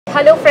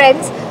Hello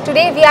friends,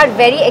 today we are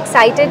very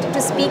excited to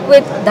speak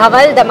with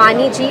Dhaval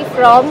Dmani ji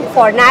from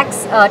Fornnax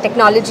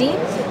Technology,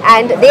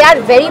 and they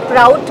are very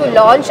proud to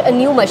launch a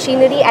new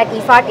machinery at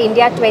IFAT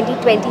India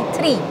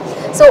 2023.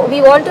 So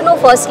we want to know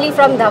firstly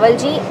from Dhaval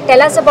ji,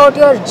 tell us about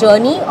your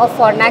journey of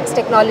Fornnax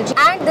Technology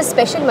and the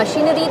special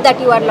machinery that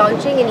you are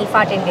launching in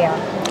IFAT India.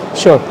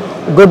 Sure.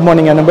 Good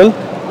morning Annabelle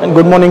and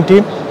good morning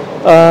team.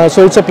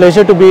 So it's a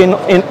pleasure to be in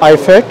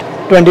IFAT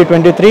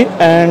 2023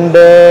 and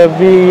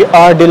we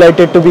are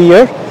delighted to be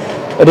here.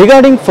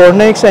 Regarding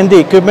Fornnax and the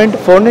equipment,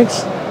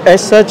 Fornnax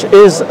as such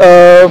is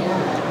a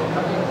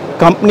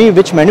company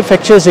which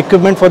manufactures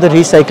equipment for the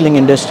recycling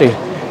industry.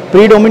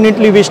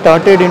 Predominantly we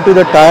started into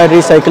the tire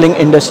recycling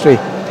industry,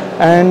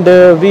 and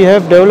we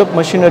have developed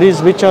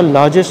machineries which are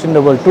largest in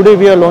the world. Today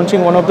we are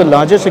launching one of the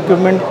largest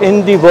equipment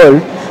in the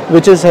world,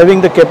 which is having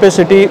the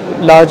capacity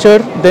larger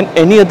than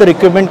any other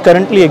equipment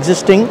currently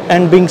existing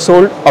and being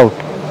sold out.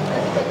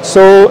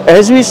 So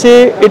as we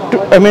say,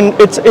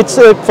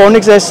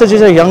 Fornnax as such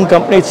is a young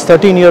company. It's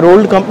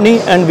 13-year-old company,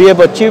 and we have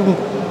achieved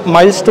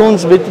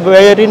milestones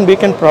wherein we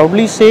can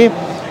proudly say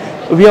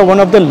we are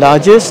one of the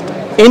largest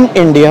in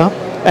India,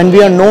 and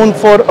we are known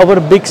for our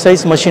big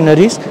size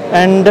machineries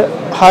and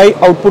high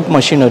output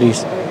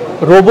machineries,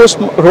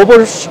 robust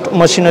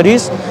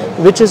machineries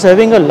which is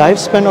having a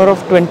lifespan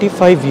of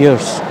 25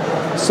 years.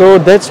 So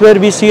that's where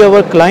we see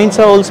our clients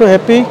are also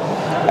happy,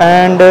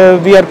 and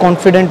we are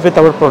confident with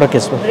our product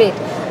as well. Great.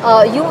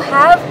 You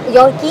have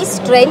your key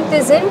strength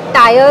is in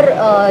tire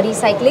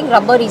recycling,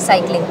 rubber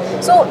recycling.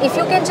 So if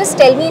you can just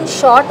tell me in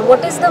short,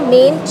 what is the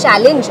main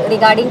challenge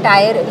regarding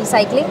tire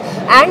recycling,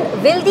 and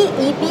will the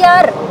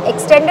EPR,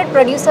 Extended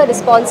Producer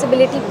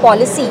Responsibility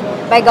Policy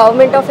by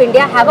Government of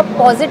India, have a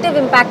positive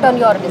impact on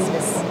your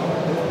business?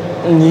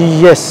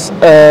 Yes,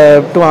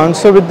 to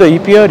answer with the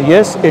EPR,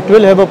 yes, it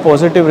will have a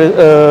positive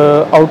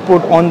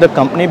output on the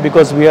company,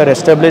 because we are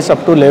established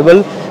up to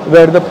level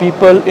where the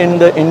people in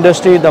the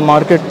industry, the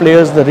market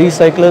players, the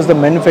recyclers, the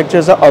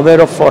manufacturers are aware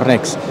of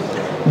Fornnax.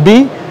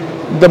 B,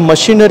 the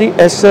machinery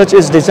as such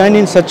is designed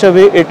in such a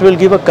way it will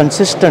give a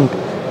consistent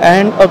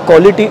and a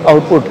quality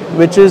output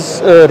which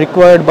is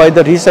required by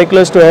the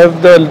recyclers to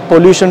have the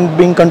pollution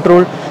being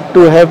controlled,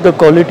 to have the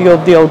quality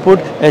of the output,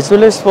 as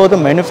well as for the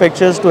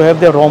manufacturers to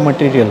have their raw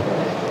material.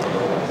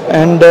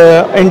 And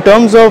in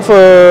terms of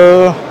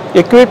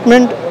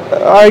equipment,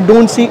 I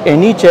don't see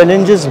any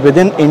challenges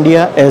within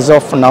India as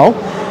of now.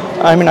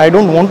 I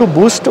don't want to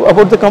boast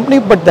about the company,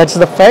 but that's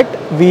the fact.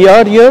 We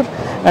are here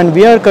and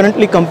we are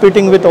currently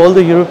competing with all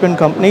the European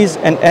companies,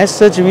 and as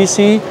such we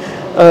see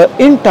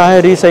in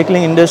tire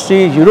recycling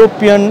industry,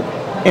 European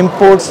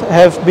imports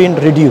have been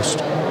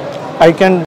reduced. I can